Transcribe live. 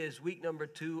Is week number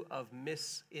 2 of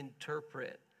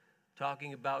Misinterpret,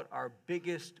 talking about our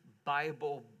biggest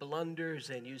Bible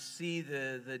blunders. And you see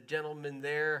the gentleman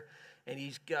there, and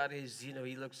he's got his,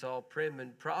 he looks all prim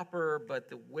and proper, but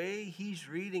the way he's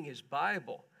reading his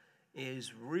Bible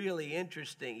is really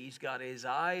interesting. He's got his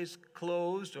eyes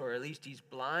closed, or at least he's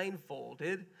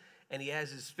blindfolded, and he has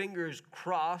his fingers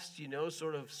crossed,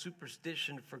 sort of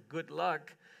superstition for good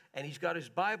luck. And he's got his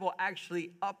Bible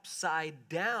actually upside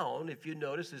down, if you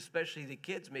notice, especially the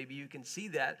kids, maybe you can see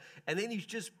that. And then he's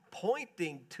just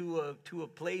pointing to a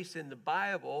place in the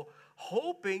Bible,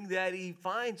 hoping that he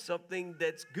finds something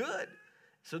that's good.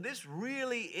 So this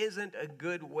really isn't a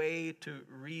good way to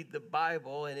read the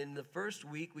Bible. And in the first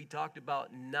week, we talked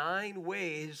about 9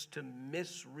 ways to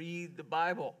misread the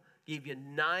Bible. Gave you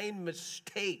 9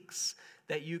 mistakes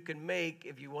that you can make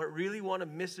if you really want to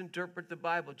misinterpret the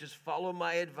Bible. Just follow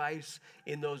my advice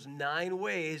in those 9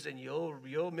 ways, and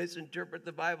you'll misinterpret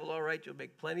the Bible all right. You'll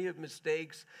make plenty of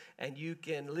mistakes, and you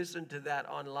can listen to that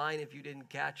online if you didn't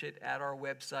catch it at our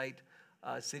website,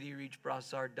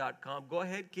 cityreachbrossard.com. Go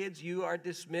ahead, kids. You are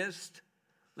dismissed.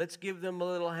 Let's give them a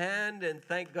little hand, and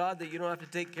thank God that you don't have to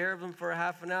take care of them for a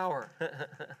half an hour.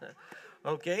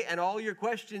 Okay, and all your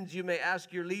questions you may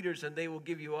ask your leaders, and they will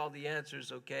give you all the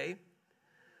answers, okay?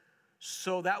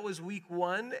 So that was week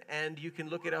 1, and you can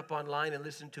look it up online and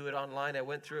listen to it online. I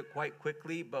went through it quite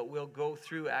quickly, but we'll go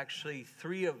through actually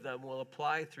 3 of them. We'll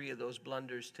apply 3 of those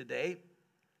blunders today.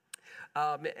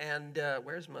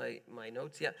 Where's my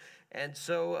notes? Yeah. And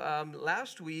so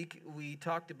last week we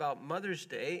talked about Mother's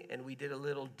Day, and we did a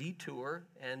little detour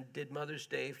and did Mother's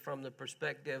Day from the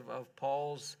perspective of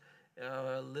Paul's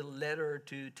little letter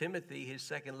to Timothy, his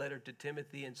second letter to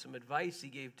Timothy, and some advice he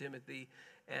gave Timothy.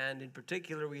 And in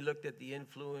particular, we looked at the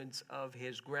influence of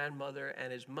his grandmother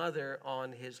and his mother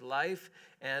on his life.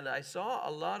 And I saw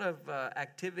a lot of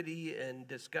activity and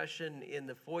discussion in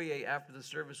the foyer after the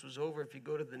service was over. If you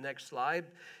go to the next slide,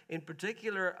 in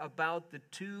particular about the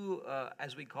 2,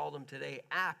 as we call them today,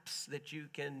 apps that you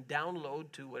can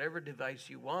download to whatever device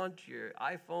you want, your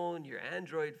iPhone, your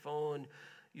Android phone,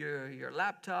 your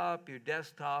laptop, your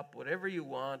desktop, whatever you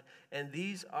want. And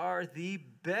these are the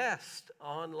best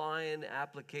online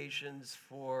applications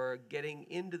for getting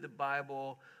into the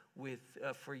Bible with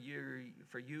for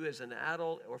you as an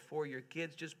adult or for your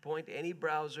kids. Just point any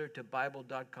browser to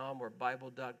bible.com or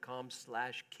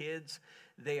bible.com/kids.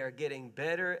 They are getting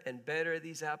better and better,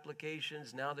 these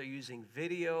applications. Now they're using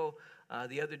video.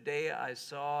 The other day I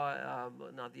saw,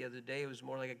 not the other day, it was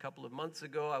more like a couple of months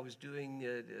ago, I was doing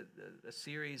a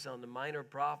series on the minor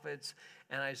prophets,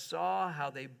 and I saw how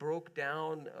they broke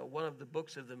down one of the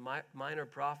books of the minor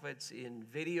prophets in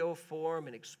video form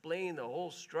and explained the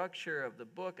whole structure of the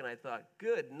book. And I thought,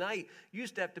 good night. You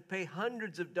used to have to pay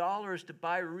hundreds of dollars to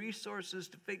buy resources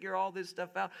to figure all this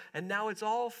stuff out, and now it's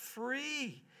all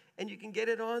free. And you can get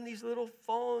it on these little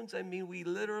phones. I mean, we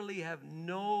literally have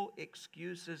no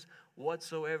excuses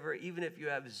whatsoever, even if you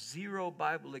have 0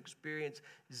 Bible experience,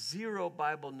 0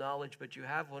 Bible knowledge, but you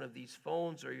have one of these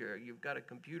phones, or you've got a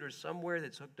computer somewhere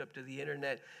that's hooked up to the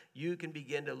internet. You can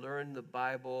begin to learn the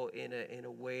Bible in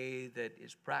a way that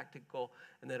is practical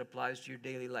and that applies to your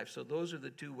daily life. So those are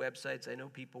the 2 websites I know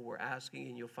people were asking,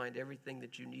 and you'll find everything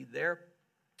that you need there.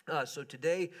 So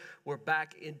today we're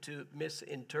back into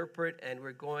Misinterpret, and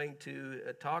we're going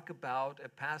to talk about a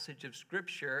passage of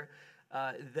Scripture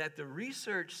that the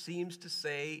research seems to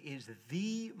say is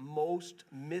the most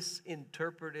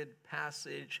misinterpreted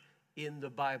passage in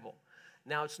the Bible.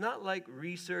 Now, it's not like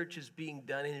research is being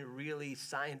done in a really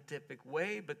scientific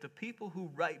way, but the people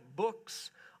who write books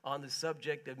on the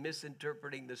subject of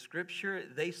misinterpreting the Scripture,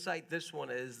 they cite this one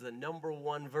as the number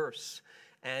 1 verse.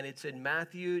 And it's in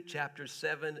Matthew chapter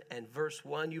 7 and verse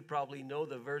 1. You probably know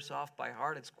the verse off by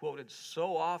heart. It's quoted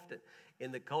so often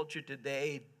in the culture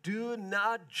today. Do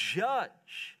not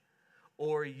judge,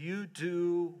 or you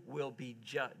too will be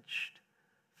judged.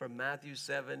 From Matthew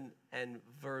 7 and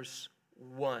verse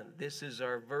 1. This is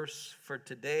our verse for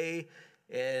today,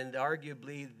 and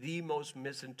arguably the most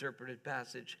misinterpreted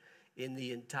passage in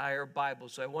the entire Bible.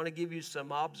 So I want to give you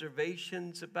some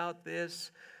observations about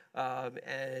this.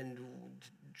 And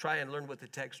try and learn what the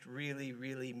text really,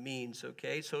 really means,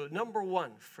 okay? So number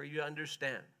 1, for you to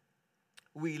understand,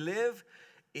 we live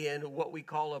in what we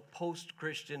call a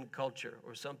post-Christian culture,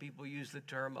 or some people use the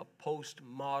term a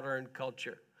postmodern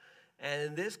culture.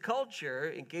 And this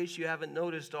culture, in case you haven't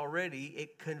noticed already,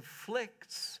 it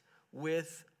conflicts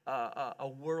with a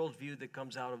worldview that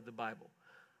comes out of the Bible.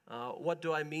 What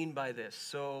do I mean by this?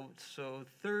 So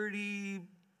 30,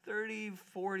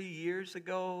 40 years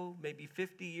ago, maybe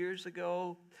 50 years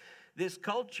ago, this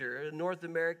culture, North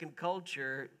American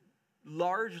culture,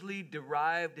 largely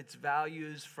derived its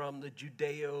values from the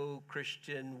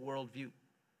Judeo-Christian worldview.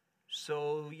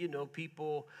 So,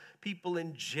 people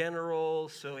in general,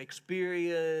 so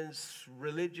experience,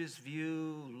 religious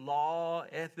view, law,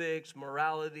 ethics,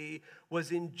 morality,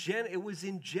 it was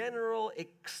in general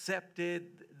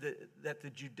accepted that the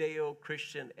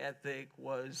Judeo-Christian ethic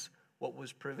was what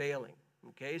was prevailing.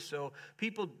 Okay, so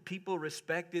people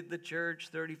respected the church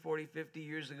 30, 40, 50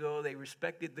 years ago. They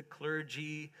respected the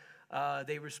clergy.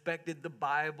 They respected the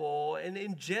Bible. And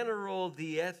in general,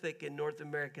 the ethic in North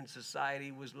American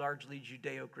society was largely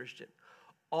Judeo-Christian.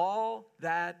 All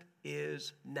that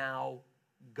is now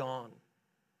gone.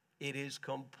 It is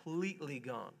completely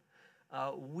gone.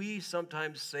 We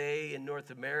sometimes say in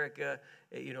North America,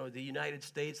 the United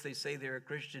States, they say they're a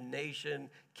Christian nation.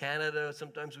 Canada,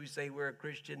 sometimes we say we're a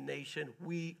Christian nation.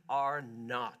 We are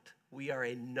not. We are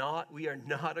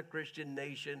not a Christian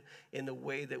nation in the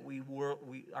way that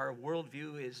our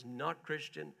worldview is not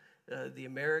Christian. The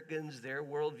Americans, their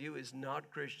worldview is not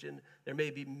Christian. There may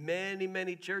be many,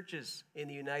 many churches in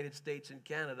the United States and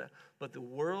Canada, but the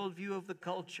worldview of the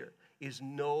culture is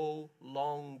no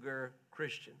longer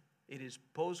Christian. It is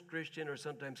post-Christian, or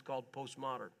sometimes called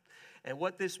postmodern. And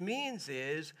what this means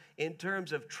is, in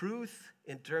terms of truth,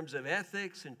 in terms of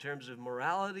ethics, in terms of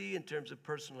morality, in terms of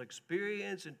personal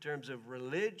experience, in terms of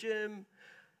religion,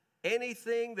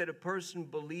 anything that a person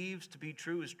believes to be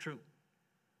true is true.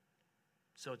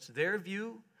 So it's their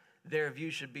view. Their view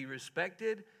should be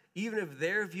respected. Even if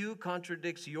their view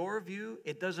contradicts your view,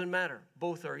 it doesn't matter.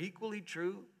 Both are equally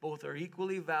true. Both are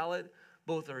equally valid.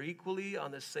 Both are equally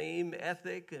on the same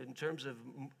ethic in terms of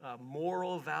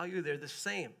moral value. They're the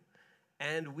same.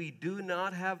 And we do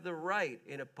not have the right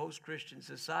in a post-Christian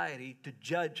society to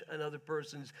judge another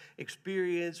person's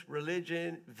experience,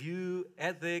 religion, view,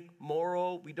 ethic,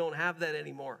 moral. We don't have that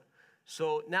anymore.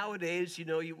 So nowadays,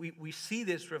 we see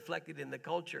this reflected in the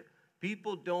culture.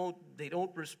 People don't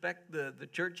respect the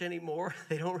church anymore.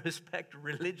 They don't respect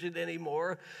religion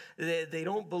anymore. They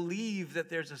don't believe that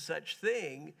there's a such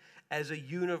thing as a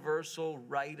universal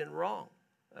right and wrong,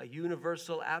 a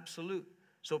universal absolute.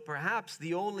 So perhaps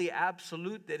the only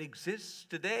absolute that exists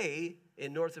today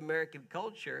in North American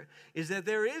culture is that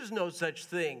there is no such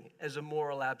thing as a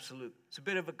moral absolute. It's a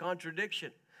bit of a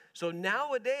contradiction. So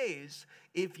nowadays,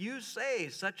 if you say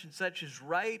such and such is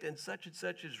right and such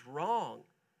is wrong,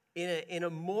 in a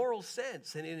moral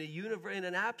sense and in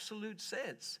an absolute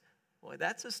sense, well,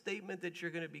 that's a statement that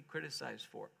you're going to be criticized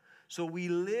for. So we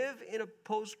live in a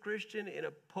post-Christian, in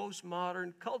a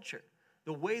postmodern culture.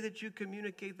 The way that you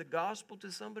communicate the gospel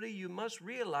to somebody, you must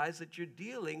realize that you're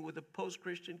dealing with a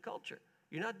post-Christian culture.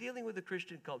 You're not dealing with a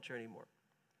Christian culture anymore.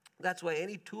 That's why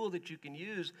any tool that you can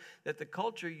use that the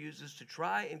culture uses to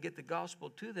try and get the gospel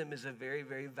to them is a very,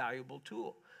 very valuable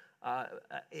tool.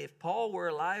 If Paul were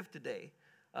alive today,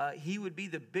 he would be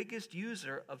the biggest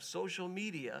user of social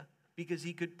media because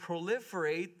he could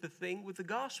proliferate the thing with the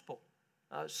gospel.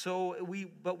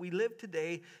 But we live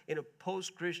today in a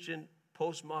post-Christian,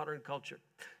 postmodern culture.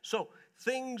 So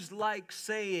things like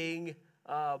saying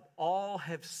all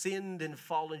have sinned and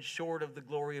fallen short of the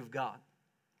glory of God,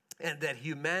 and that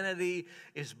humanity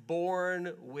is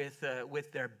born with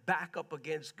their back up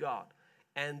against God,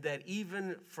 and that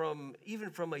even from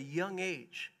a young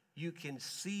age, you can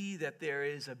see that there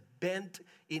is a bent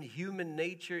in human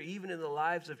nature, even in the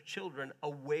lives of children,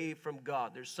 away from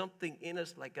God. There's something in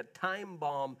us like a time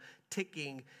bomb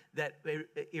ticking that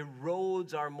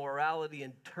erodes our morality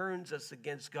and turns us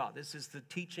against God. This is the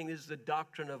teaching, this is the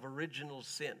doctrine of original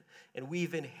sin. And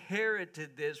we've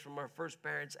inherited this from our first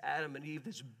parents, Adam and Eve,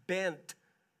 this bent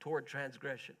toward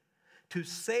transgression. To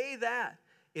say that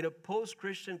in a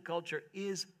post-Christian culture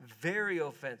is very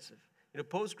offensive. In a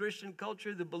post-Christian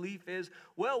culture, the belief is,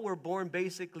 well, we're born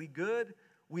basically good.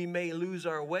 We may lose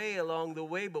our way along the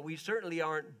way, but we certainly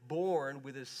aren't born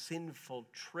with a sinful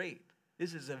trait.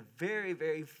 This is a very,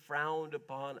 very frowned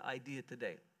upon idea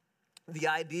today. The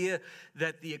idea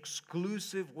that the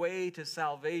exclusive way to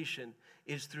salvation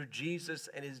is through Jesus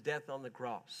and his death on the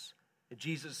cross.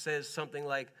 Jesus says something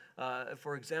like,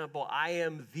 for example, I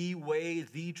am the way,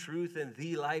 the truth, and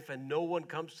the life, and no one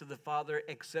comes to the Father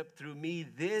except through me.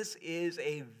 This is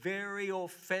a very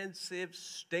offensive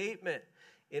statement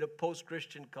in a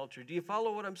post-Christian culture. Do you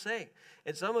follow what I'm saying?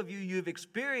 And some of you, you've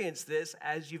experienced this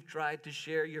as you've tried to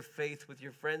share your faith with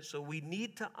your friends. So we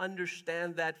need to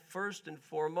understand that first and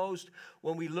foremost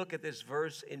when we look at this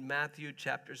verse in Matthew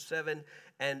chapter 7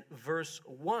 and verse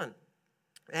 1.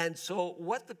 And so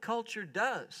what the culture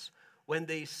does when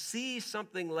they see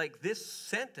something like this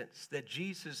sentence that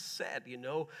Jesus said,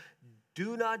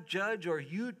 do not judge or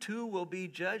you too will be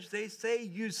judged. They say,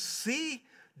 you see,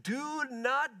 Do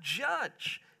not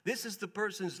judge. This is the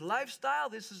person's lifestyle.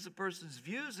 This is the person's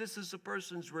views. This is the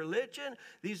person's religion.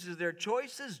 These are their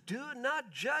choices. Do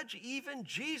not judge. Even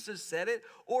Jesus said it,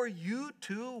 or you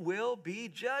too will be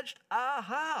judged.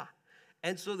 Aha.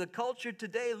 And so the culture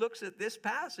today looks at this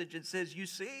passage and says, you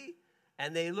see,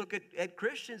 and they look at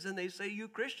Christians and they say, you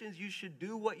Christians, you should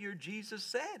do what your Jesus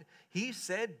said. He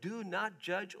said, do not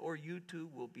judge, or you too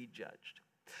will be judged.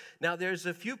 Now, there's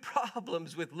a few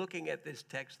problems with looking at this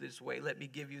text this way. Let me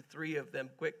give you 3 of them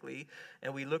quickly.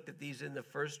 And we looked at these in the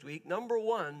first week. Number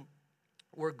 1,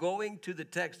 we're going to the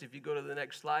text. If you go to the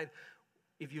next slide,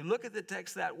 if you look at the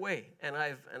text that way, and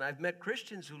I've met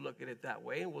Christians who look at it that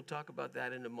way, and we'll talk about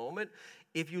that in a moment.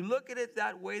 If you look at it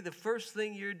that way, the first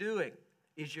thing you're doing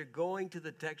is you're going to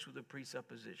the text with a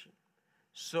presupposition.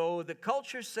 So the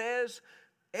culture says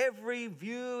every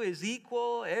view is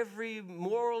equal, every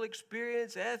moral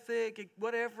experience, ethic,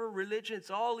 whatever, religion, it's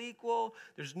all equal.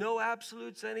 There's no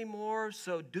absolutes anymore,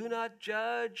 so do not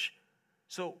judge.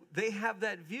 So they have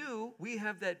that view, we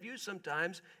have that view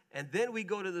sometimes, and then we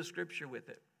go to the scripture with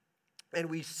it. And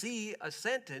we see a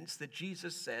sentence that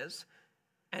Jesus says,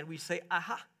 and we say,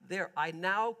 aha, there, I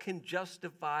now can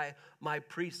justify my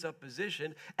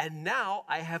presupposition, and now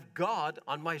I have God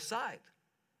on my side.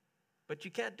 But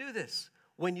you can't do this.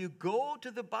 When you go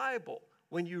to the Bible,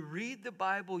 when you read the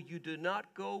Bible, you do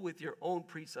not go with your own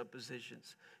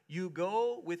presuppositions. You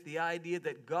go with the idea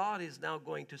that God is now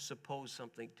going to suppose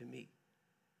something to me.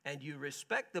 And you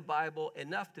respect the Bible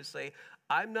enough to say,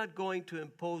 I'm not going to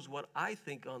impose what I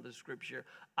think on the scripture.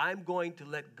 I'm going to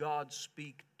let God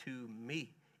speak to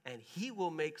me. And he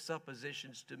will make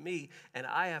suppositions to me, and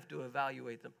I have to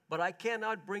evaluate them. But I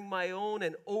cannot bring my own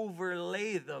and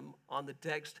overlay them on the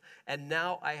text, and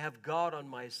now I have God on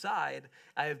my side.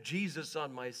 I have Jesus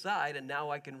on my side, and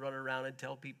now I can run around and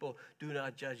tell people, do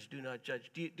not judge, do not judge.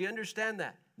 Do you understand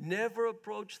that? Never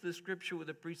approach the scripture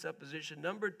with a presupposition.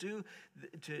 Number 2,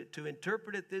 to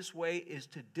interpret it this way is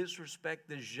to disrespect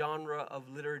the genre of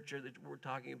literature that we're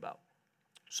talking about.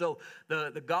 So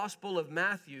the Gospel of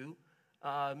Matthew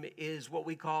is what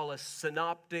we call a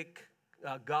synoptic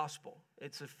gospel.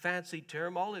 It's a fancy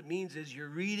term. All it means is you're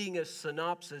reading a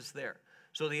synopsis there.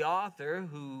 So the author,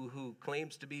 who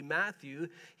claims to be Matthew,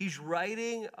 he's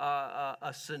writing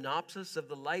a synopsis of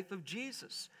the life of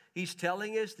Jesus. He's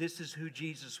telling us this is who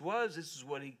Jesus was, this is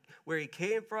where he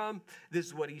came from, this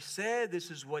is what he said,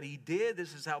 this is what he did,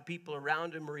 this is how people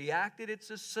around him reacted. It's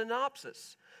a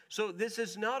synopsis. So this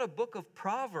is not a book of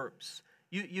Proverbs.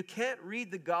 You can't read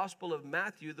the Gospel of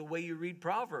Matthew the way you read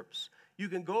Proverbs. You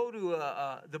can go to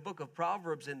the book of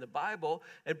Proverbs in the Bible,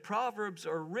 and Proverbs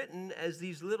are written as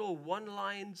these little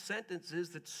one-line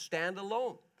sentences that stand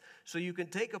alone. So you can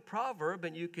take a proverb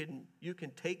and you can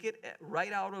take it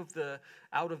right out of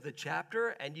the chapter,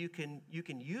 and you can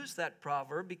use that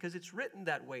proverb because it's written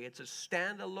that way. It's a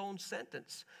standalone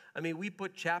sentence. I mean, we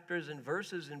put chapters and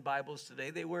verses in Bibles today.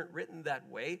 They weren't written that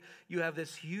way. You have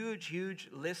this huge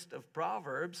list of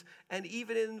proverbs, and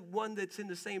even in one that's in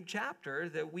the same chapter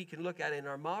that we can look at in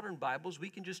our modern Bibles, we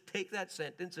can just take that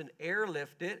sentence and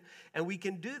airlift it, and we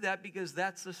can do that because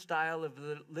that's the style of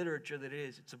the literature that it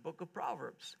is. It's a book of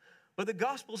Proverbs. But the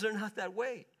Gospels are not that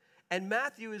way. And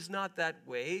Matthew is not that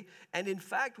way. And in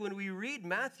fact, when we read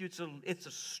Matthew, it's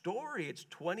a story. It's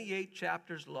 28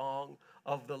 chapters long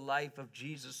of the life of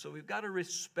Jesus. So we've got to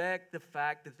respect the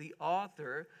fact that the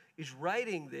author is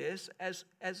writing this as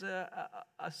a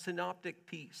synoptic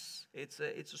piece. It's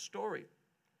a story.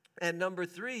 And number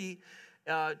 3,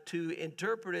 to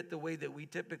interpret it the way that we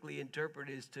typically interpret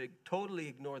is to totally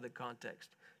ignore the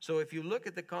context. So if you look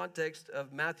at the context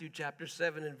of Matthew chapter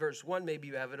 7 and verse 1, maybe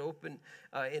you have it open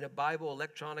in a Bible,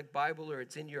 electronic Bible, or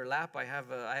it's in your lap. I have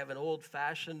an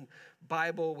old-fashioned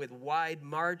Bible with wide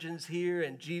margins here,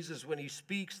 and Jesus, when he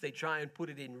speaks, they try and put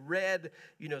it in red.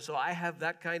 So I have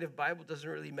that kind of Bible. It doesn't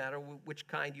really matter which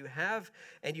kind you have.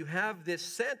 And you have this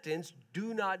sentence,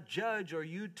 do not judge, or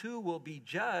you too will be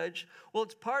judged. Well,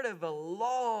 it's part of a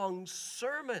long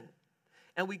sermon.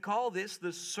 And we call this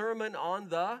the Sermon on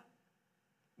the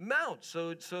Mount.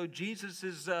 So Jesus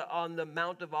is on the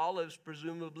Mount of Olives,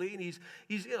 presumably, and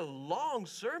he's in a long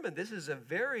sermon. This is a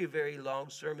very, very long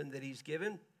sermon that he's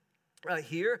given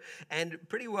here, and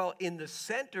pretty well in the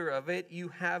center of it, you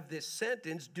have this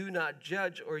sentence, do not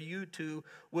judge, or you too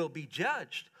will be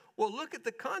judged. Well, look at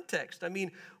the context. I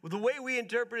mean, the way we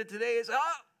interpret it today is,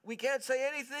 we can't say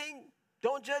anything,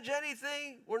 don't judge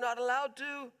anything, we're not allowed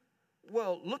to.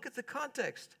 Well, look at the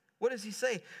context. What does he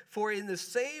say? For in the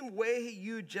same way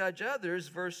you judge others,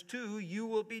 verse 2, you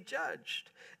will be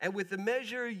judged. And with the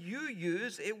measure you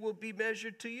use, it will be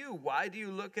measured to you. Why do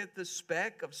you look at the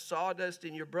speck of sawdust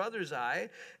in your brother's eye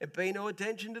and pay no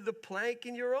attention to the plank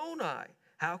in your own eye?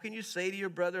 How can you say to your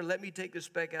brother, let me take the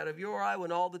speck out of your eye,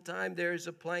 when all the time there is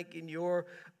a plank in your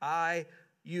eye?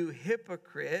 You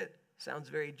hypocrite. Sounds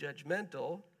very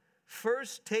judgmental.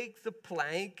 First take the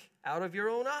plank out of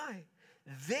your own eye.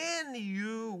 Then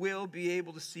you will be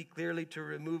able to see clearly to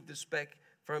remove the speck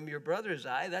from your brother's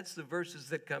eye. That's the verses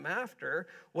that come after.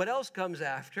 What else comes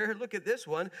after? Look at this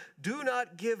one. Do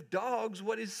not give dogs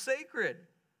what is sacred.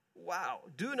 Wow.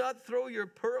 Do not throw your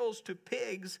pearls to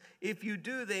pigs. If you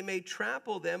do, they may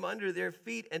trample them under their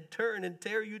feet and turn and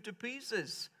tear you to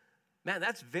pieces. Man,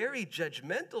 that's very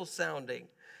judgmental sounding.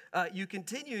 You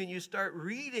continue and you start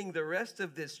reading the rest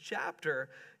of this chapter,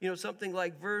 something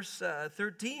like verse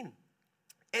 13.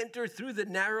 Enter through the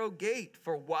narrow gate,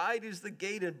 for wide is the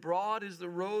gate and broad is the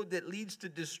road that leads to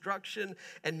destruction,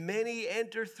 and many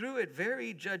enter through it.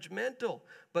 Very judgmental.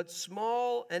 But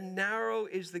small and narrow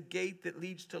is the gate that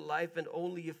leads to life, and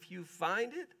only a few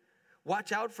find it.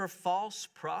 Watch out for false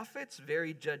prophets.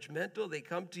 Very judgmental. They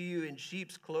come to you in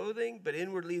sheep's clothing, but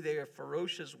inwardly they are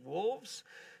ferocious wolves.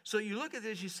 So you look at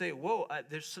this, you say, whoa,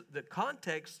 the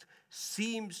context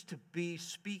seems to be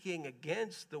speaking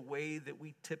against the way that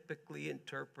we typically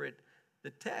interpret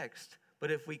the text.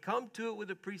 But if we come to it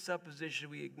with a presupposition,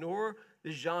 we ignore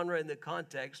the genre and the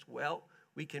context, well,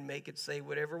 we can make it say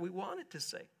whatever we want it to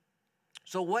say.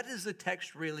 So what does the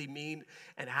text really mean,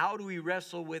 and how do we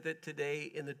wrestle with it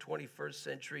today in the 21st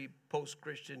century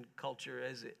post-Christian culture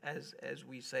as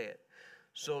we say it?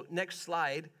 So next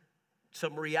slide,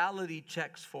 some reality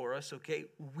checks for us, okay?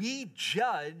 We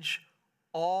judge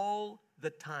all the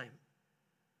time.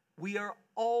 We are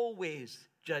always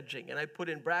judging. And I put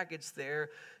in brackets there,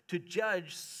 to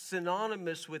judge,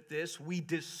 synonymous with this, we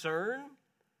discern,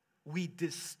 we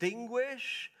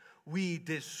distinguish, we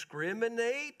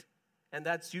discriminate. And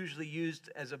that's usually used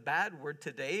as a bad word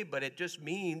today, but it just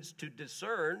means to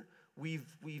discern.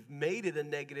 We've made it a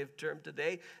negative term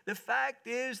today. The fact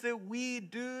is that we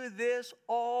do this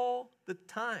all the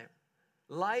time.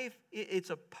 Life, it's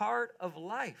a part of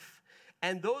life.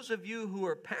 And those of you who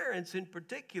are parents in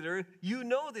particular, you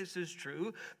know this is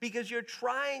true because you're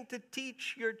trying to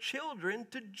teach your children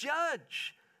to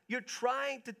judge. You're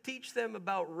trying to teach them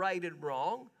about right and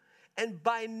wrong. And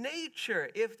by nature,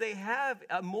 if they have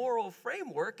a moral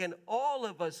framework, and all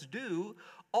of us do,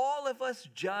 all of us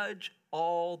judge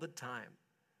all the time.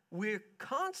 We're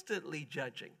constantly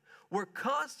judging. We're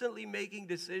constantly making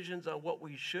decisions on what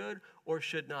we should or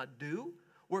should not do.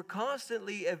 We're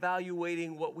constantly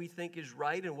evaluating what we think is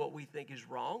right and what we think is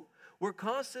wrong. We're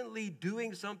constantly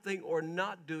doing something or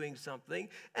not doing something,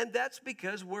 and that's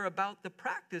because we're about the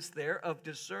practice there of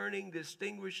discerning,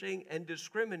 distinguishing, and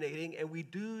discriminating, and we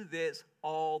do this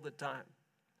all the time.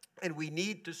 And we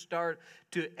need to start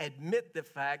to admit the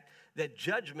fact that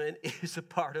judgment is a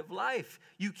part of life.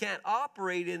 You can't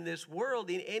operate in this world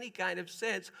in any kind of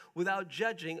sense without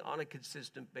judging on a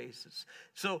consistent basis.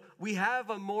 So we have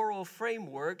a moral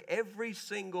framework. Every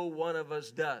single one of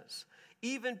us does.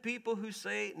 Even people who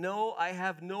say, no, I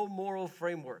have no moral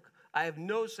framework. I have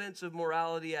no sense of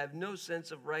morality. I have no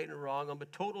sense of right and wrong. I'm a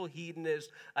total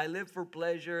hedonist. I live for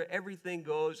pleasure. Everything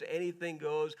goes. Anything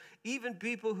goes. Even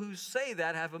people who say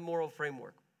that have a moral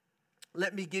framework.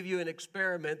 Let me give you an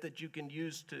experiment that you can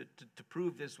use to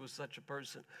prove this with such a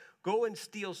person. Go and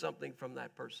steal something from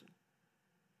that person.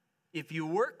 If you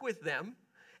work with them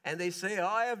and they say, oh,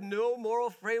 I have no moral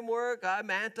framework, I'm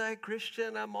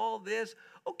anti-Christian, I'm all this.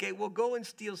 Okay, well, go and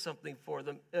steal something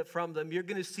from them. You're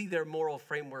going to see their moral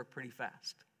framework pretty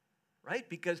fast, right?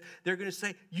 Because they're going to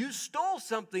say, you stole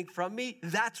something from me,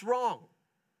 that's wrong.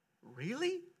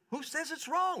 Really? Who says it's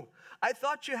wrong? I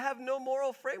thought you have no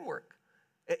moral framework.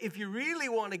 If you really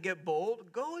want to get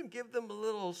bold, go and give them a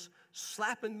little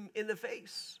slap in the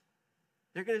face.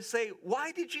 They're going to say,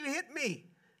 why did you hit me?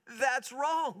 That's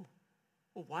wrong.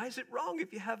 Well, why is it wrong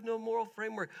if you have no moral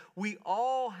framework? We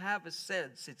all have a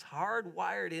sense, it's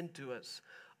hardwired into us,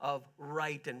 of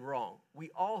right and wrong.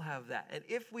 We all have that. And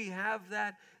if we have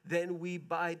that, then we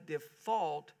by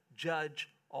default judge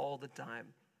all the time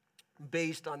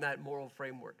based on that moral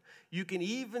framework. You can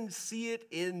even see it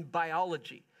in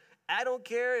biology. I don't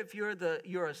care if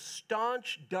you're a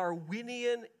staunch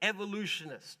Darwinian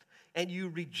evolutionist and you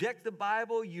reject the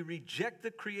Bible, you reject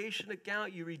the creation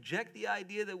account, you reject the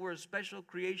idea that we're a special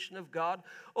creation of God.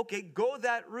 Okay, go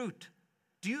that route.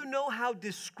 Do you know how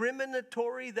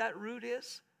discriminatory that route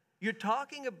is? You're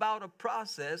talking about a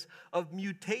process of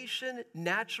mutation,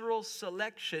 natural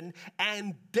selection,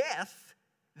 and death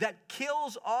that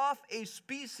kills off a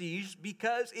species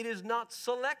because it is not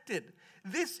selected.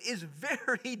 This is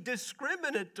very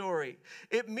discriminatory.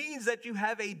 It means that you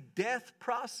have a death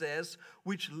process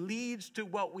which leads to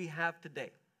what we have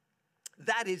today.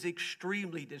 That is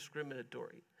extremely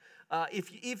discriminatory.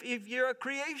 If you're a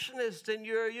creationist and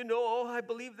I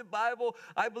believe the Bible,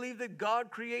 I believe that God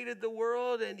created the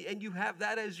world, and you have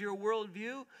that as your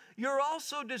worldview, you're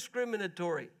also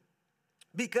discriminatory.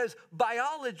 Because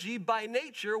biology, by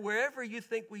nature, wherever you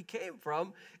think we came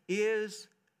from, is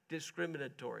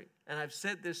discriminatory. And I've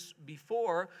said this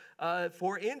before.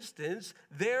 For instance,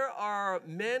 there are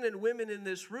men and women in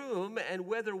this room, and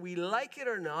whether we like it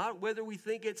or not, whether we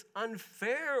think it's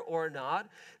unfair or not,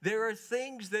 there are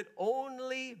things that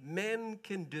only men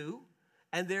can do,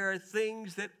 and there are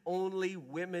things that only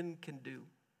women can do.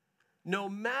 No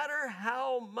matter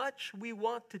how much we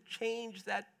want to change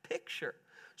that picture.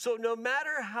 So no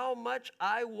matter how much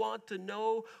I want to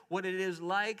know what it is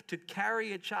like to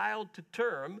carry a child to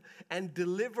term and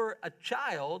deliver a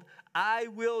child, I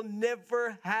will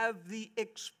never have the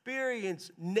experience.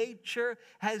 Nature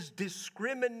has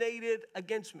discriminated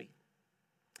against me.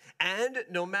 And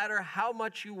no matter how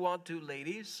much you want to,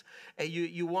 ladies,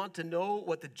 you want to know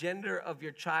what the gender of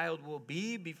your child will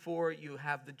be before you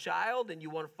have the child, and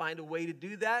you want to find a way to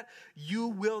do that, you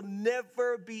will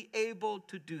never be able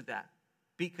to do that.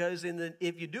 Because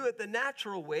if you do it the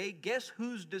natural way, guess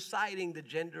who's deciding the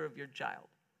gender of your child?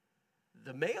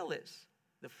 The male is,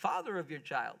 the father of your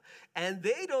child. And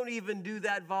they don't even do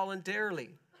that voluntarily.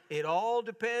 It all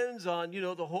depends on,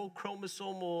 the whole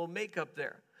chromosomal makeup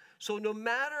there. So no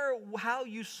matter how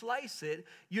you slice it,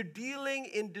 you're dealing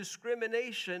in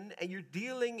discrimination, and you're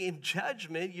dealing in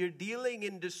judgment, you're dealing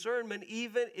in discernment,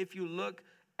 even if you look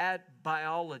at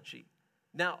biology.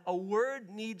 Now, a word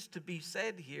needs to be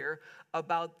said here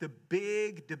about the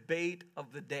big debate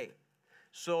of the day.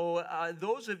 So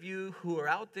those of you who are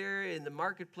out there in the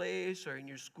marketplace or in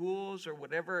your schools or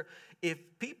whatever, if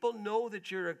people know that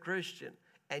you're a Christian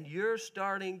and you're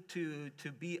starting to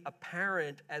be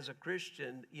apparent as a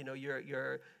Christian,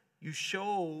 you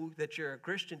show that you're a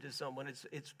Christian to someone,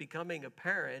 it's becoming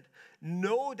apparent,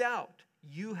 no doubt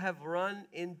you have run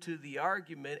into the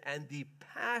argument and the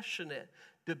passionate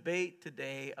debate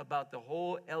today about the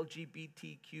whole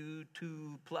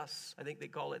LGBTQ2+. I think they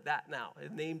call it that now. The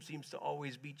name seems to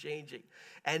always be changing.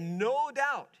 And no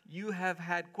doubt you have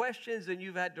had questions and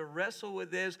you've had to wrestle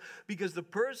with this, because the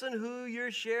person who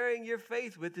you're sharing your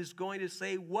faith with is going to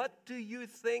say, what do you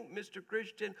think, Mr.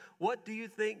 Christian? What do you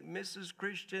think, Mrs.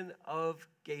 Christian, of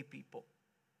gay people?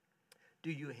 Do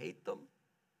you hate them?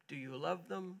 Do you love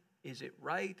them? Is it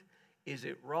right? Is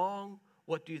it wrong?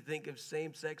 What do you think of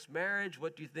same-sex marriage?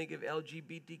 What do you think of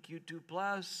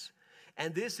LGBTQ2+?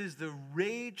 And this is the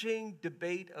raging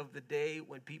debate of the day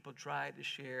when people try to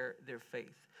share their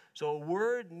faith. So a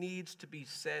word needs to be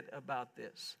said about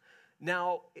this.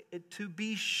 Now, to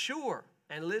be sure,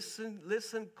 and listen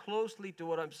closely to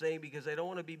what I'm saying, because I don't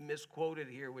want to be misquoted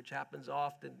here, which happens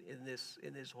often in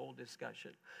this whole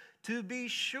discussion. To be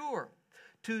sure,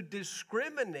 to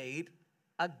discriminate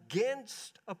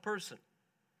against a person,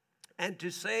 and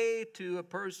to say to a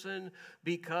person,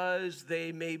 because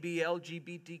they may be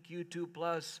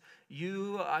LGBTQ2+,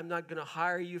 I'm not going to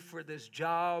hire you for this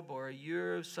job, or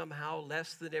you're somehow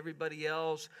less than everybody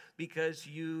else because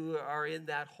you are in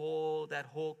that whole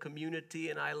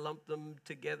community, and I lump them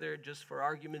together just for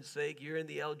argument's sake. You're in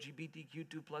the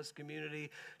LGBTQ2+ community,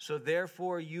 so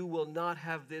therefore you will not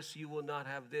have this, you will not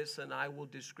have this, and I will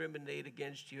discriminate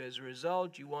against you as a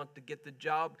result. You want to get the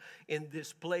job in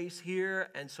this place here,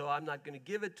 and so I'm not going to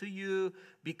give it to you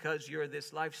because you're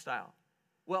this lifestyle.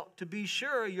 Well, to be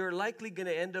sure, you're likely going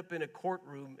to end up in a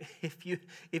courtroom if you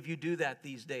do that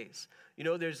these days.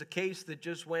 There's a case that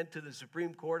just went to the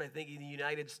Supreme Court, I think, in the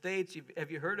United States.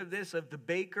 Have you heard of this, of the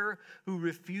baker who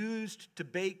refused to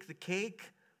bake the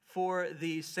cake for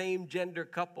the same-gender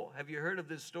couple? Have you heard of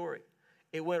this story?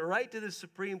 It went right to the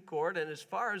Supreme Court, and as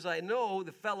far as I know,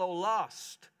 the fellow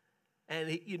lost.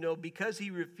 And, because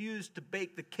he refused to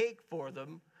bake the cake for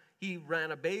them, he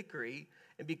ran a bakery.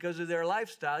 And because of their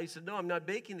lifestyle, he said, no, I'm not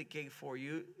baking the cake for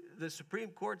you. The Supreme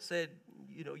Court said,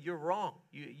 you're wrong.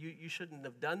 You shouldn't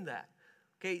have done that.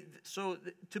 Okay, so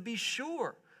to be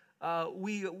sure,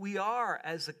 we are,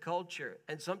 as a culture,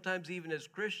 and sometimes even as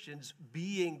Christians,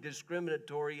 being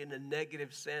discriminatory in a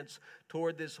negative sense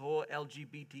toward this whole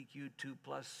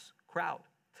LGBTQ2+ crowd.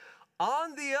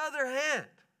 On the other hand,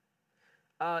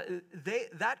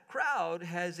 that crowd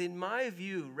has, in my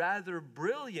view, rather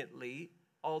brilliantly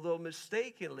although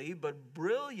mistakenly, but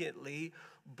brilliantly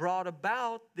brought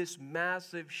about this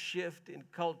massive shift in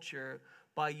culture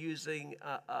by using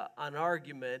an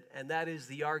argument, and that is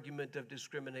the argument of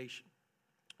discrimination.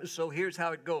 So here's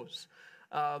how it goes.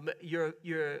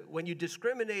 When you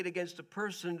discriminate against a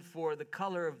person for the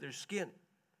color of their skin,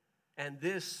 and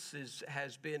this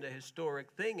has been a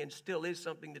historic thing and still is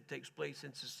something that takes place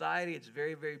in society. It's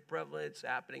very, very prevalent. It's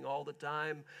happening all the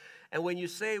time. And when you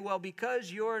say, well,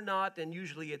 because you're not, and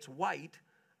usually it's white,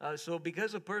 so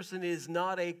because a person is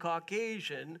not a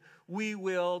Caucasian, we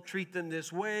will treat them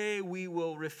this way, we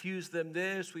will refuse them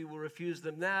this, we will refuse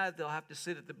them that, they'll have to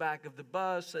sit at the back of the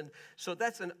bus. And so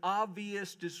that's an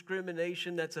obvious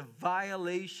discrimination. That's a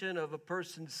violation of a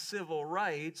person's civil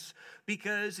rights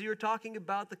because you're talking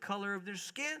about the color of their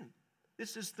skin.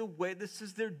 This is the way, this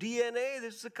is their DNA,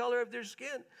 this is the color of their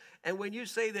skin. And when you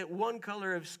say that one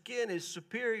color of skin is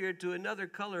superior to another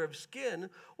color of skin,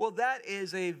 well, that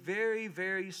is a very,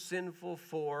 very sinful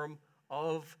form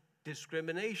of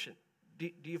discrimination. Do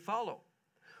you follow?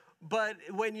 But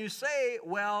when you say,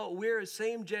 well, we're a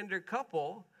same-gender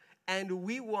couple, and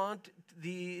we want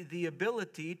the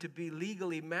ability to be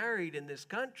legally married in this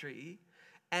country,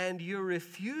 and you're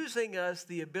refusing us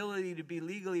the ability to be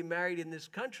legally married in this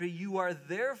country, you are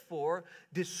therefore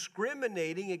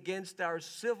discriminating against our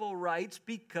civil rights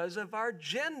because of our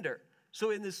gender.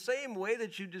 So in the same way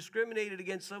that you discriminated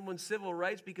against someone's civil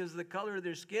rights because of the color of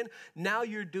their skin, now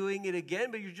you're doing it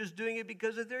again, but you're just doing it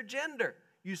because of their gender.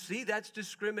 You see, that's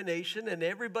discrimination, and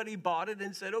everybody bought it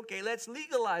and said, okay, let's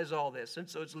legalize all this. And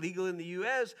so it's legal in the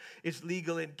U.S., it's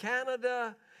legal in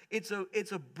Canada. It's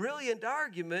a brilliant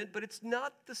argument, but it's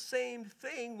not the same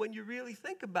thing when you really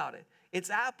think about it. It's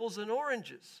apples and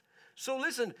oranges. So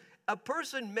listen, a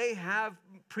person may have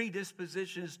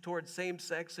predispositions towards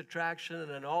same-sex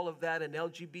attraction and all of that and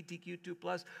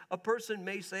LGBTQ2+. A person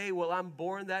may say, well, I'm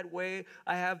born that way.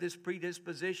 I have this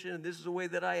predisposition and this is the way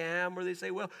that I am. Or they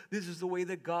say, well, this is the way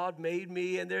that God made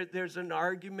me. And there's an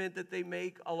argument that they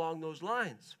make along those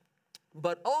lines.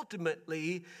 But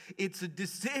ultimately, it's a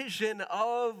decision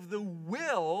of the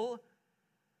will.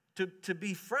 To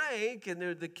be frank,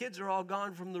 and the kids are all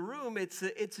gone from the room, it's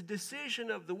a decision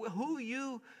of the will. Who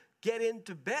you get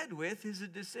into bed with is a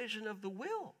decision of the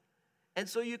will. And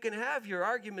so you can have your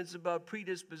arguments about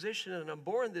predisposition and I'm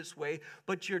born this way,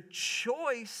 but your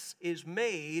choice is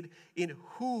made in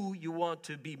who you want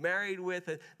to be married with.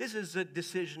 And this is a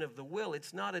decision of the will.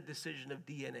 It's not a decision of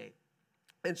DNA.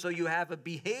 And so you have a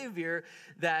behavior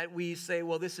that we say,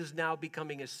 well, this is now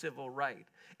becoming a civil right.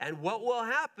 And what will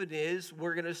happen is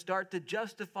we're going to start to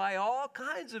justify all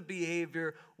kinds of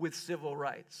behavior with civil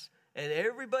rights. And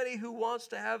everybody who wants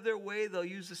to have their way, they'll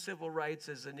use the civil rights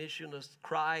as an issue and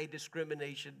cry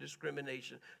discrimination,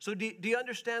 discrimination. So do you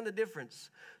understand the difference?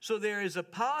 So there is a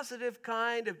positive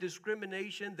kind of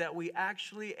discrimination that we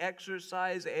actually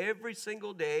exercise every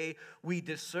single day. We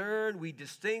discern, we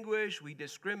distinguish, we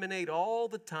discriminate all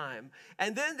the time.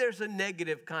 And then there's a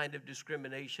negative kind of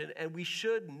discrimination, and we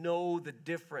should know the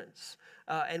difference.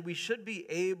 And we should be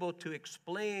able to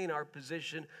explain our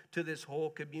position to this whole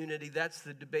community. That's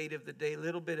the debate of the day. A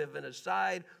little bit of an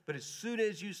aside, but as soon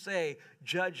as you say,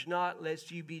 judge not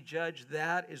lest you be judged,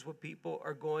 that is what people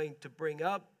are going to bring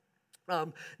up.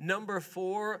 Number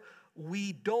 4,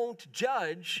 we don't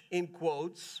judge, in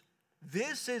quotes.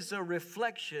 This is a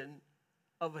reflection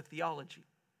of a theology.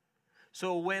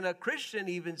 So when a Christian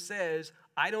even says,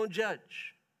 I don't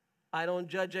judge, I don't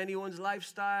judge anyone's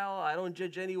lifestyle. I don't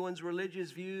judge anyone's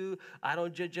religious view. I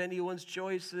don't judge anyone's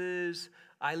choices.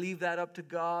 I leave that up to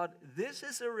God. This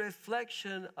is a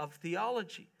reflection of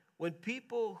theology. When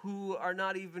people who are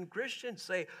not even Christians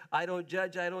say, I don't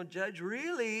judge,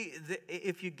 really,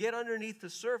 if you get underneath the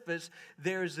surface,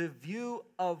 there's a view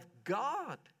of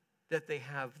God that they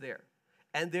have there.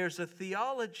 And there's a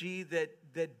theology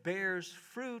that bears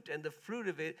fruit, and the fruit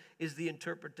of it is the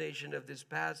interpretation of this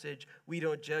passage. We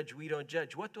don't judge, we don't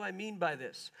judge. What do I mean by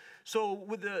this? So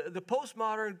with the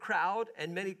postmodern crowd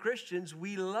and many Christians,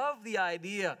 we love the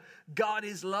idea God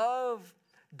is love,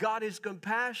 God is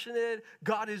compassionate,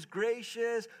 God is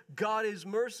gracious, God is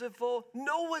merciful.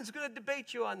 No one's going to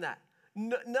debate you on that.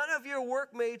 None of your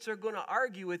workmates are going to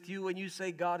argue with you when you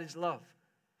say God is love.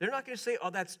 They're not going to say, oh,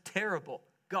 that's terrible.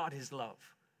 God is love.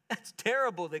 That's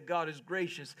terrible that God is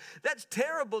gracious. That's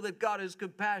terrible that God is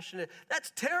compassionate.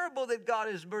 That's terrible that God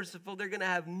is merciful. They're going to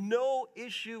have no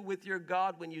issue with your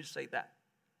God when you say that.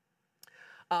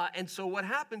 And so what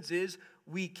happens is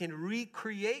we can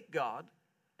recreate God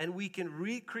and we can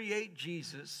recreate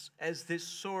Jesus as this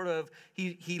sort of,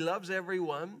 he loves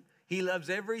everyone. He loves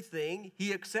everything.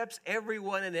 He accepts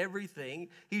everyone and everything.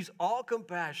 He's all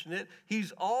compassionate.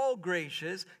 He's all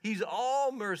gracious. He's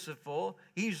all merciful.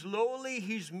 He's lowly.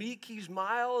 He's meek. He's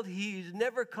mild. He's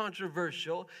never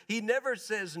controversial. He never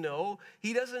says no.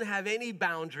 He doesn't have any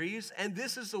boundaries. And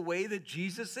this is the way that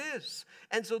Jesus is.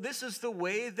 And so this is the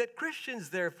way that Christians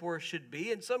therefore should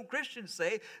be. And some Christians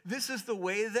say, this is the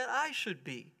way that I should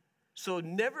be. So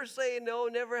never say no,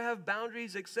 never have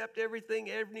boundaries, accept everything,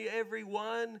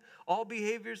 everyone, all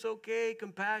behavior's okay,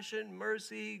 compassion,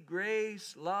 mercy,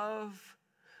 grace, love.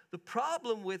 The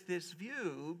problem with this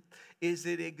view is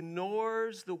it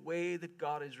ignores the way that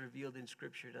God is revealed in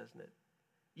Scripture, doesn't it?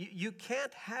 You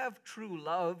can't have true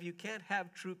love, you can't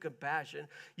have true compassion,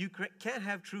 you can't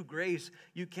have true grace,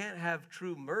 you can't have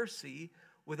true mercy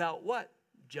without what?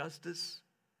 Justice.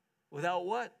 Without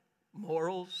what?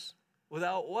 Morals.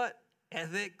 Without what?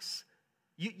 Ethics.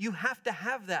 You have to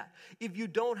have that. If you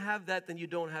don't have that, then you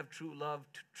don't have true love,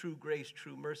 true grace,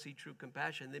 true mercy, true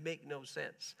compassion. They make no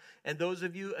sense. And those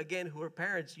of you, again, who are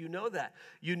parents, you know that.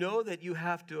 You know that you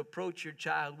have to approach your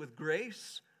child with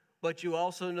grace, but you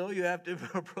also know you have to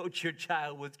approach your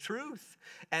child with truth.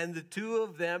 And the two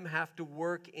of them have to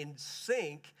work in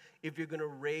sync if you're going to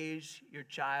raise your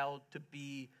child to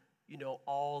be,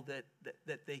 all that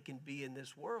they can be in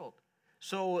this world.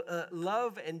 So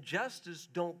love and justice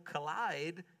don't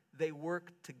collide. They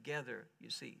work together,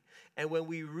 you see. And when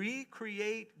we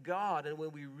recreate God and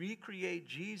when we recreate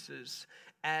Jesus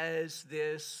as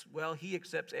this, he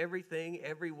accepts everything,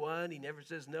 everyone. He never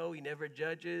says no. He never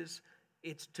judges.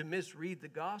 It's to misread the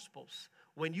Gospels.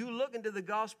 When you look into the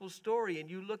gospel story and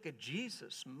you look at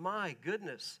Jesus, my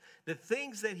goodness, the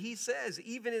things that he says,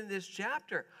 even in this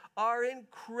chapter, are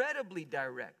incredibly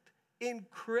direct.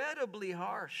 Incredibly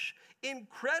harsh,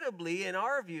 incredibly, in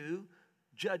our view,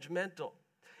 judgmental.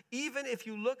 Even if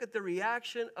you look at the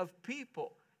reaction of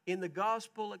people in the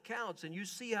gospel accounts and you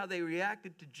see how they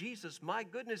reacted to Jesus, my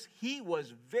goodness, he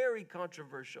was very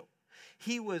controversial.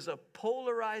 He was a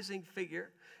polarizing figure.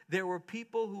 There were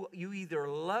people who you either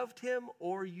loved him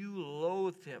or you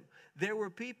loathed him. There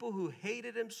were people who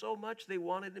hated him so much they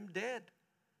wanted him dead.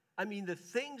 I mean, the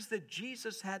things that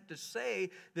Jesus had to say,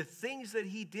 the things that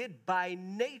he did by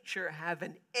nature have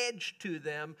an edge to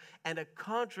them and a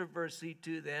controversy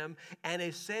to them and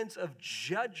a sense of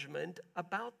judgment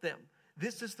about them.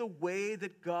 This is the way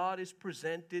that God is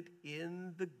presented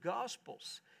in the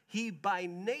Gospels. He, by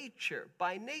nature,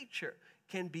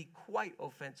 can be quite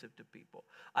offensive to people.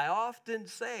 I often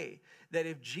say that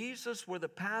if Jesus were the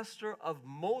pastor of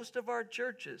most of our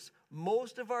churches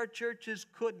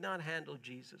could not handle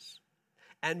Jesus.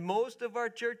 And most of our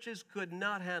churches could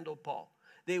not handle Paul.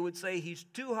 They would say he's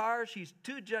too harsh, he's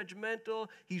too judgmental,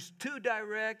 he's too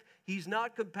direct, he's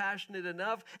not compassionate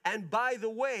enough. And by the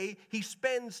way, he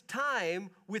spends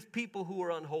time with people who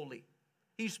are unholy.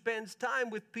 He spends time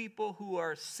with people who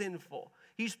are sinful.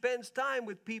 He spends time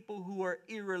with people who are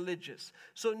irreligious.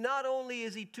 So not only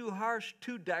is he too harsh,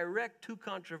 too direct, too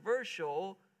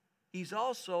controversial, he's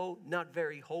also not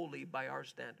very holy by our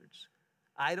standards.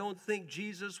 I don't think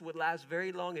Jesus would last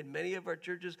very long in many of our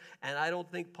churches, and I don't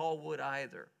think Paul would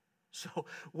either. So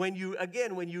when you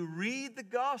read the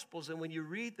Gospels and when you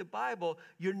read the Bible,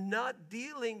 you're not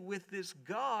dealing with this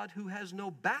God who has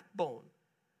no backbone.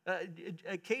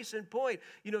 A case in point,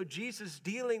 Jesus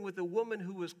dealing with a woman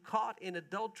who was caught in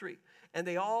adultery, and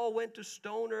they all went to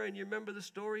stone her, and you remember the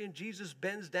story, and Jesus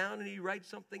bends down and he writes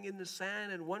something in the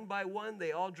sand, and one by one,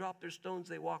 they all drop their stones,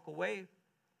 they walk away.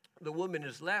 The woman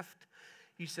is left.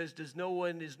 He says, is no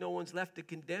one's left to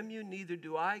condemn you? Neither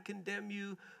do I condemn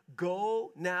you.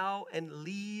 Go now and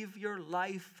leave your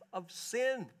life of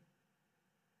sin.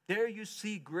 There you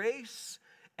see grace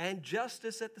and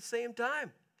justice at the same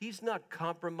time. He's not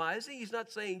compromising. He's not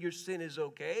saying your sin is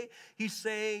okay. He's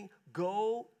saying,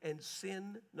 go and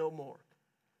sin no more.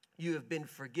 You have been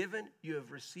forgiven. You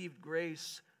have received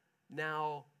grace.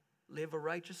 Now live a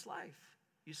righteous life.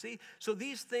 You see? So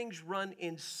these things run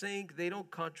in sync. They don't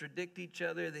contradict each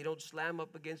other. They don't slam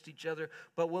up against each other.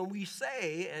 But when we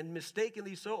say, and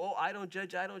mistakenly so, I don't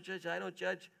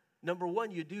judge. Number one,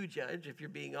 you do judge if you're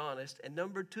being honest. And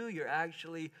number two, you're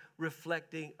actually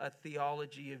reflecting a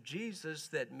theology of Jesus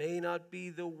that may not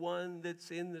be the one that's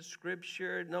in the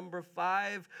Scripture. Number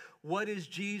five, what is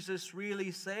Jesus really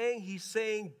saying? He's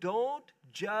saying, don't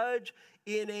judge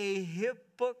in a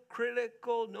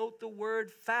hypocritical, note the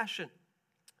word, fashion.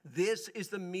 This is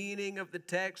the meaning of the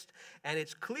text, and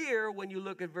it's clear when you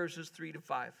look at verses 3 to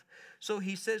 5. So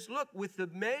he says, look, with the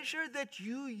measure that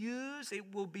you use,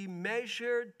 it will be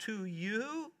measured to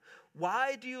you.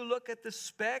 Why do you look at the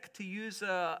speck, to use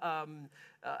a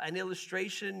an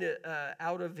illustration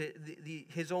out of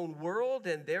his own world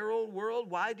and their own world.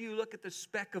 Why do you look at the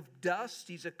speck of dust?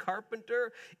 He's a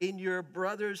carpenter in your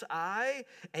brother's eye,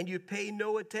 and you pay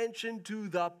no attention to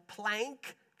the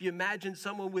plank. If you imagine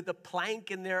someone with a plank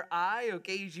in their eye,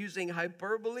 okay, he's using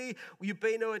hyperbole. You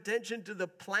pay no attention to the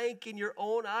plank in your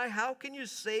own eye. How can you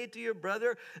say to your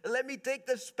brother, let me take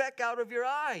the speck out of your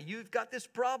eye? You've got this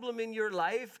problem in your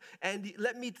life, and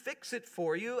let me fix it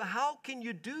for you. How can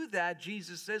you do that,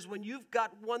 Jesus says, when you've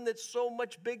got one that's so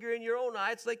much bigger in your own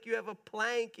eye? It's like you have a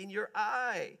plank in your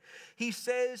eye. He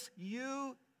says,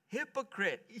 you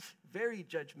hypocrite. Very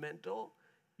judgmental.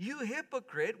 You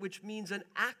hypocrite, which means an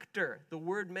actor. The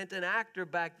word meant an actor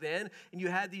back then. And you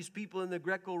had these people in the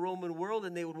Greco-Roman world,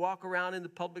 and they would walk around in the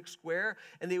public square,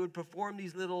 and they would perform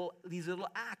these little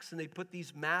acts, and they put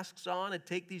these masks on and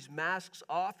take these masks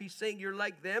off. He's saying you're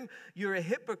like them. You're a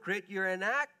hypocrite. You're an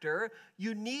actor.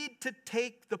 You need to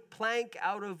take the plank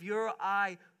out of your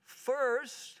eye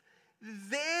first.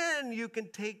 Then you can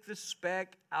take the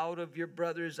speck out of your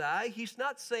brother's eye. He's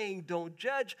not saying don't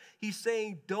judge. He's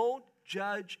saying don't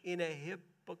judge in a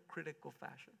hypocritical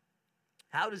fashion.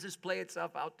 How does this play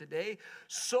itself out today?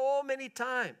 So many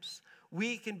times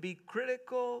we can be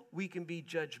critical, we can be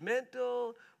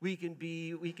judgmental, we can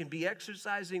be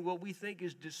exercising what we think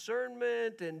is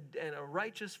discernment and a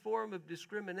righteous form of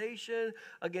discrimination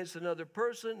against another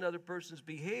person's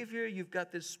behavior. You've got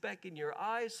this speck in your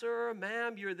eye, sir,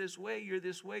 ma'am, you're this way, you're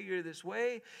this way, you're this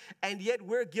way, and yet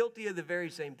we're guilty of the very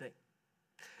same thing.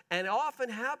 And it often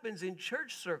happens in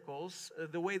church circles,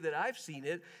 the way that I've seen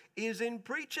it, is in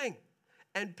preaching.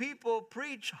 And people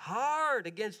preach hard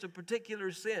against a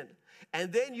particular sin.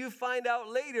 And then you find out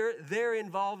later they're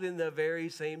involved in the very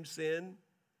same sin.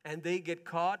 And they get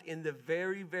caught in the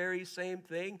very, very same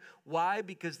thing. Why?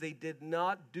 Because they did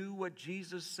not do what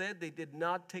Jesus said. They did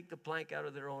not take the plank out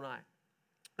of their own eye.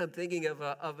 I'm thinking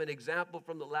of an example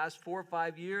from the last 4 or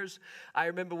 5 years. I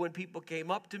remember when people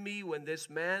came up to me, when this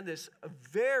man, this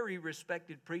very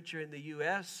respected preacher in the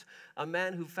U.S., a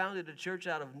man who founded a church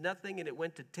out of nothing and it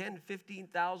went to 10,000,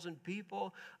 15,000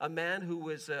 people, a man who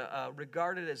was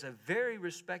regarded as a very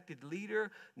respected leader,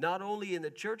 not only in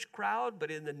the church crowd, but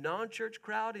in the non-church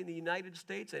crowd in the United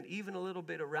States and even a little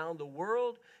bit around the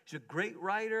world. He's a great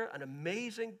writer, an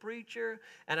amazing preacher.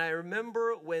 And I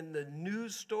remember when the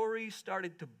news story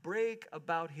started to break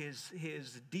about his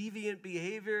deviant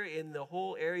behavior in the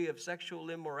whole area of sexual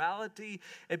immorality.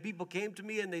 And people came to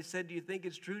me and they said, do you think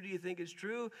it's true? Do you think it's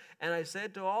true? And I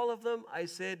said to all of them, I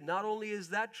said, not only is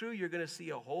that true, you're going to see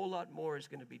a whole lot more is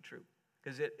going to be true.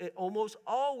 Because it almost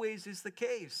always is the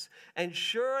case. And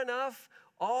sure enough,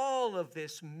 all of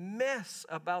this mess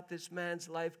about this man's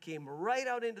life came right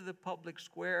out into the public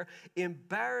square.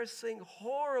 Embarrassing,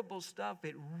 horrible stuff.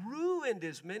 It ruined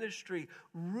his ministry,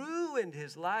 ruined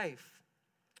his life.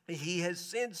 He has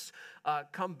since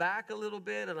come back a little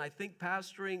bit, and I think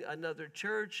pastoring another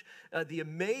church. The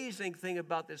amazing thing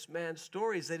about this man's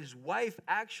story is that his wife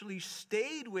actually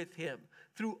stayed with him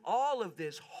through all of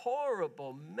this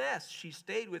horrible mess. She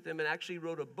stayed with him and actually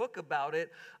wrote a book about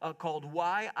it called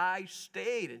Why I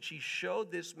Stayed. And she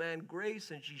showed this man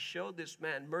grace and she showed this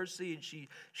man mercy. And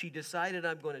she decided,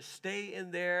 I'm going to stay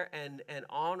in there and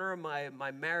honor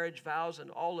my marriage vows. And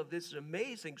all of this is an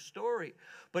amazing story.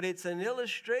 But it's an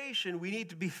illustration. We need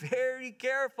to be very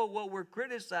careful what we're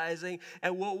criticizing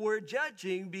and what we're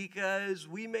judging, because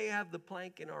we may have the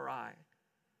plank in our eye.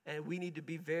 And we need to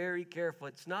be very careful.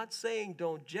 It's not saying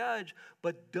don't judge,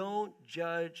 but don't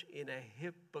judge in a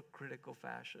hypocritical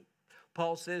fashion.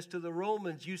 Paul says to the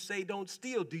Romans, you say don't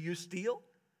steal. Do you steal?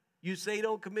 You say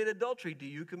don't commit adultery. Do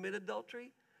you commit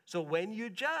adultery? So when you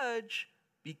judge,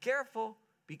 be careful,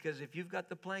 because if you've got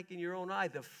the plank in your own eye,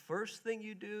 the first thing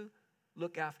you do,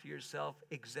 look after yourself,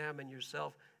 examine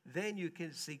yourself. Then you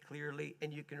can see clearly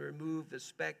and you can remove the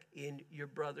speck in your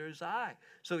brother's eye.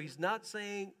 So he's not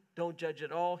saying don't judge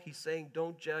at all. He's saying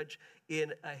don't judge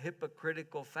in a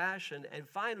hypocritical fashion. And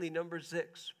finally, number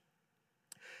 6,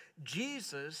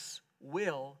 Jesus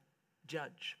will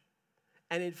judge.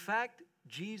 And in fact,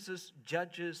 Jesus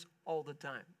judges all the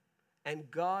time. And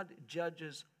God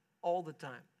judges all the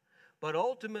time. But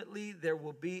ultimately, there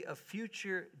will be a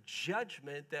future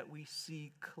judgment that we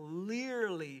see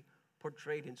clearly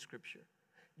portrayed in Scripture.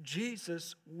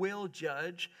 Jesus will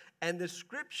judge, and the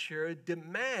Scripture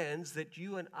demands that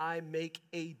you and I make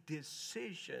a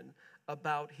decision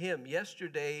about him.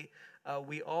 Yesterday,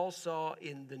 we all saw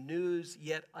in the news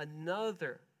yet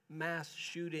another mass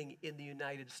shooting in the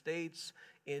United States,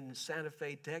 in Santa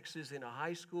Fe, Texas, in a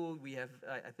high school. We have,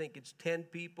 I think it's 10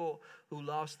 people who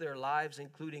lost their lives,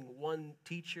 including one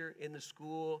teacher in the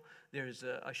school. There's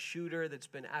a shooter that's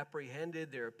been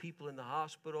apprehended. There are people in the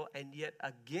hospital. And yet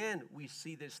again, we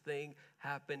see this thing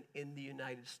happen in the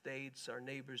United States, our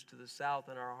neighbors to the south,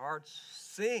 and our hearts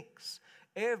sinks.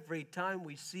 Every time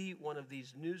we see one of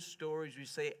these news stories, we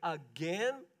say,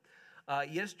 again?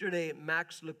 Yesterday,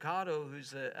 Max Lucado,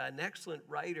 who's an excellent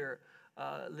writer,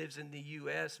 lives in the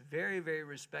U.S., very, very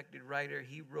respected writer.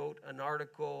 He wrote an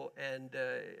article, and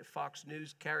Fox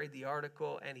News carried the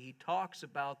article, and he talks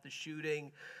about the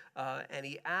shooting, and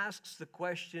he asks the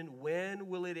question, when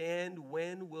will it end?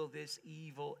 When will this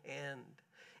evil end?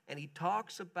 And he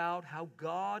talks about how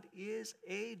God is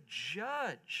a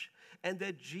judge, and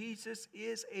that Jesus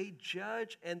is a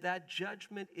judge, and that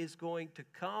judgment is going to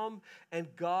come, and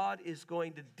God is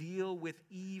going to deal with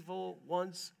evil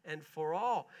once and for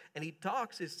all. And he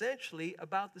talks essentially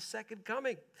about the second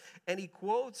coming. And he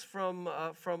quotes from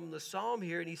the psalm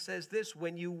here, and he says this,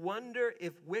 when you wonder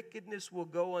if wickedness will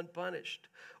go unpunished,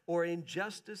 or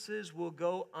injustices will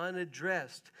go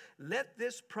unaddressed, let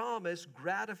this promise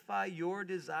gratify your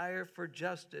desire for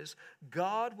justice.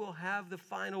 God will have the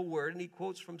final word. And he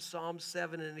quotes from Psalm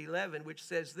 7 and 11, which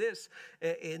says this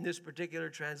in this particular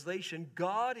translation,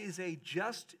 God is a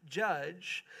just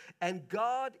judge, and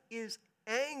God is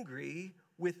angry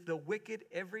with the wicked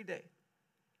every day.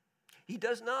 He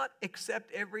does not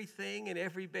accept everything and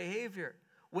every behavior.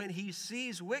 When he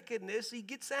sees wickedness, he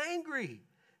gets angry.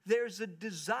 There's a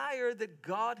desire that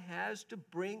God has to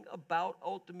bring about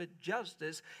ultimate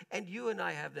justice, and you and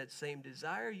I have that same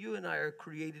desire. You and I are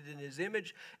created in his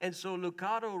image, and so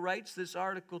Lucado writes this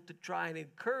article to try and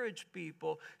encourage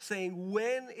people, saying,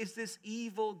 when is this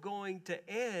evil going to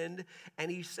end?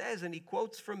 And he says, and he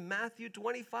quotes from Matthew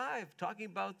 25, talking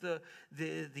about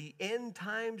the end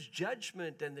times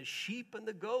judgment and the sheep and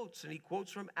the goats, and he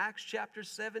quotes from Acts chapter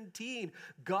 17,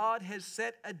 God has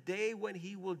set a day when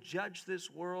he will judge this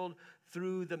world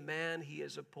through the man he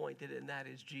has appointed, and that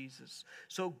is Jesus.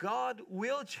 So God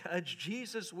will judge,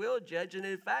 Jesus will judge, and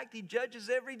in fact, he judges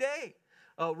every day.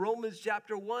 Romans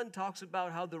chapter 1 talks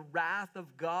about how the wrath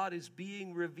of God is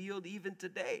being revealed even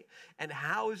today. And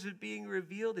how is it being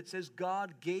revealed? It says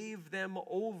God gave them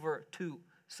over to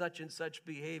such and such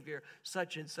behavior,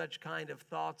 such and such kind of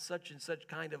thoughts, such and such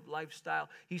kind of lifestyle.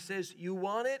 He says, you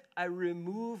want it? I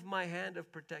remove my hand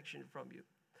of protection from you.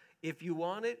 If you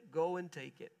want it, go and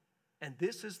take it. And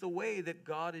this is the way that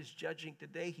God is judging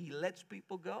today. He lets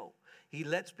people go. He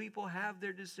lets people have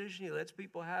their decision. He lets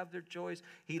people have their choice.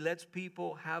 He lets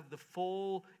people have the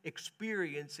full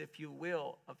experience, if you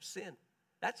will, of sin.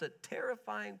 That's a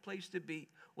terrifying place to be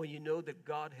when you know that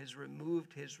God has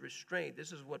removed his restraint.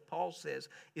 This is what Paul says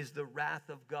is the wrath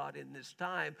of God in this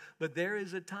time. But there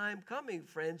is a time coming,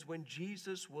 friends, when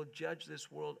Jesus will judge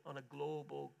this world on a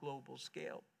global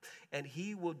scale. And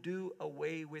he will do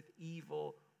away with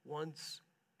evil once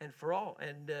and for all.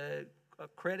 And a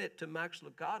credit to Max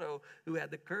Lucado, who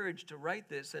had the courage to write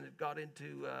this, and it got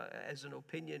into as an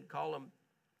opinion column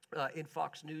in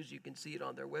Fox News. You can see it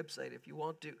on their website if you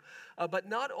want to. But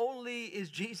not only is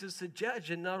Jesus a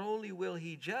judge, and not only will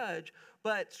he judge,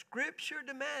 but Scripture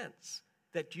demands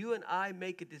that you and I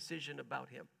make a decision about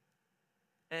him.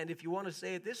 And if you want to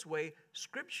say it this way,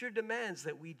 Scripture demands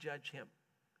that we judge him.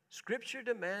 Scripture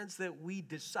demands that we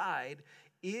decide,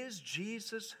 is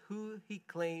Jesus who he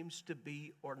claims to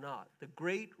be or not? The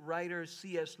great writer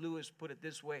C.S. Lewis put it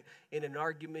this way in an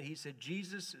argument. He said,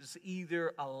 Jesus is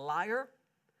either a liar,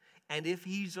 and if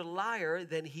he's a liar,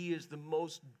 then he is the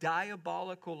most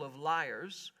diabolical of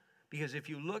liars, because if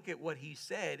you look at what he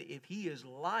said, if he is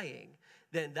lying,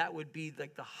 then that would be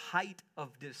like the height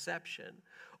of deception.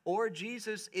 Or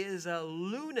Jesus is a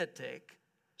lunatic,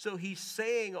 so he's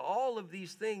saying all of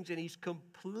these things and he's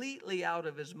completely out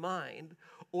of his mind.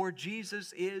 Or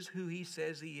Jesus is who he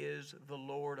says he is, the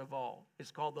Lord of all.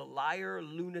 It's called the liar,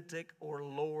 lunatic, or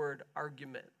Lord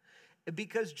argument.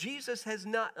 Because Jesus has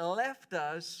not left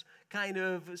us kind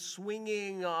of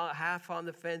swinging half on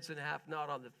the fence and half not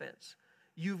on the fence.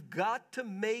 You've got to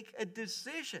make a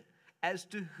decision as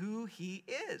to who he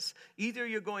is. Either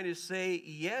you're going to say,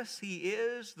 yes, he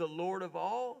is the Lord of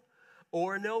all,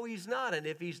 or no, he's not. And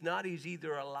if he's not, he's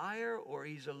either a liar or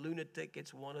he's a lunatic.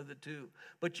 It's one of the two.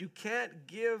 But you can't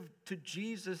give to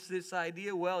Jesus this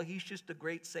idea, well, he's just a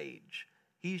great sage.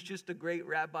 He's just a great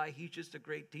rabbi. He's just a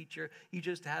great teacher. He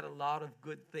just had a lot of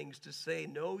good things to say.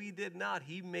 No, he did not.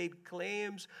 He made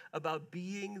claims about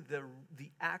being the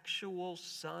actual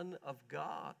Son of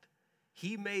God.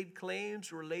 He made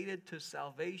claims related to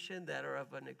salvation that are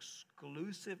of an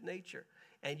exclusive nature.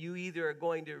 And you either are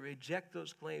going to reject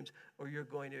those claims or you're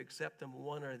going to accept them,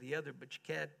 one or the other, but you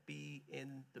can't be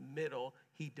in the middle.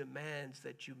 He demands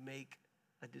that you make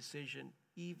a decision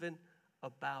even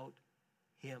about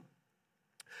him.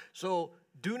 So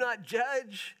do not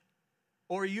judge,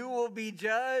 or you will be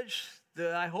judged.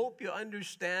 I hope you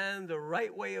understand the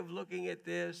right way of looking at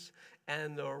this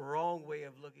and the wrong way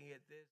of looking at this.